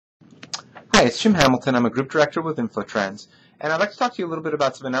Hi, it's Jim Hamilton. I'm a group director with InfoTrends, and I'd like to talk to you a little bit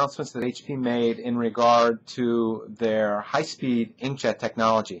about some announcements that HP made in regard to their high-speed inkjet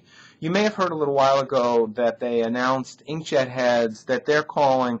technology. You may have heard a little while ago that they announced inkjet heads that they're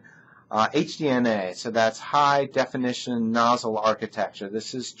calling HDNA, so that's high definition nozzle architecture.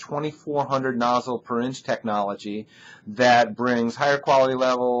 This is 2400 nozzle per inch technology that brings higher quality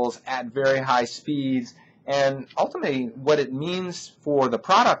levels at very high speeds. And ultimately, what it means for the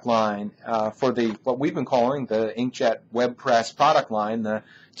product line, for what we've been calling the inkjet web press product line, the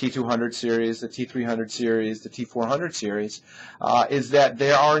T200 series, the T300 series, the T400 series, is that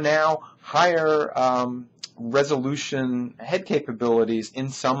there are now higher resolution head capabilities in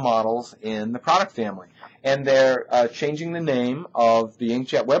some models in the product family. And they're changing the name of the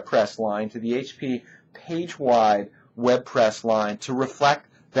inkjet web press line to the HP PageWide web press line to reflect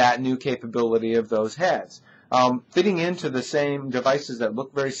that new capability of those heads. Fitting into the same devices that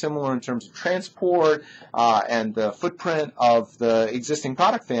look very similar in terms of transport and the footprint of the existing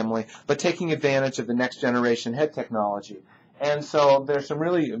product family, but taking advantage of the next generation head technology. And so there's some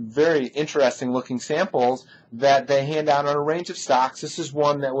really very interesting looking samples that they hand out on a range of stocks. This is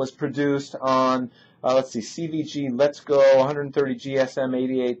one that was produced on let's see, CVG Let's Go 130 GSM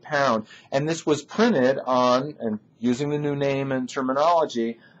 88 pound, and this was printed on, and using the new name and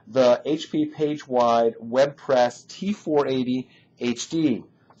terminology, the HP PageWide Web Press T480 HD.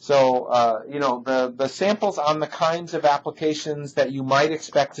 So, you know, the samples on the kinds of applications that you might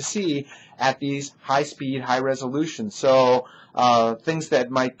expect to see at these high-speed, high-resolution. So, things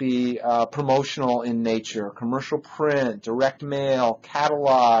that might be promotional in nature, commercial print, direct mail,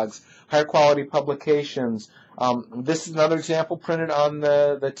 catalogs, higher quality publications. This is another example printed on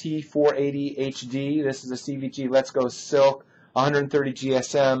the T480 HD. This is a CVG Let's Go Silk 130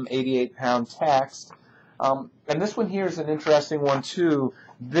 GSM 88 pound text. And this one here is an interesting one too.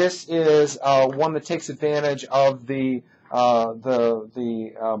 This is one that takes advantage of the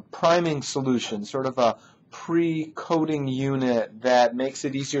priming solution, sort of a pre-coating unit that makes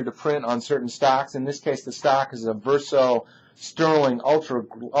it easier to print on certain stocks. In this case, the stock is a Verso Sterling Ultra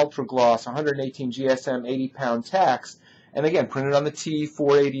Gloss 118 GSM 80 pound text. And again, printed on the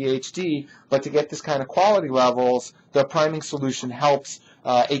T480 HD, but to get this kind of quality levels, the priming solution helps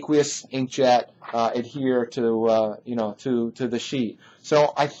aqueous inkjet adhere to to the sheet.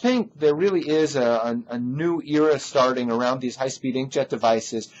 So I think there really is a new era starting around these high-speed inkjet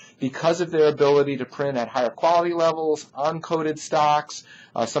devices because of their ability to print at higher quality levels, uncoated stocks,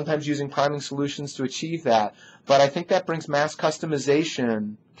 sometimes using priming solutions to achieve that. But I think that brings mass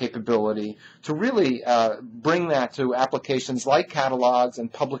customization capability to really bring that to applications like catalogs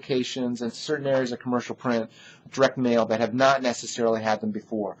and publications and certain areas of commercial print, direct mail that have not necessarily had them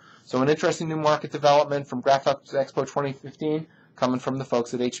before. So an interesting new market development from Graphics Expo 2015 coming from the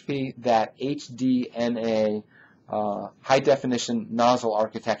folks at HP, that HDNA high definition nozzle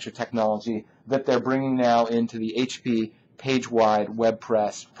architecture technology that they're bringing now into the HP PageWide web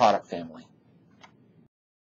press product family.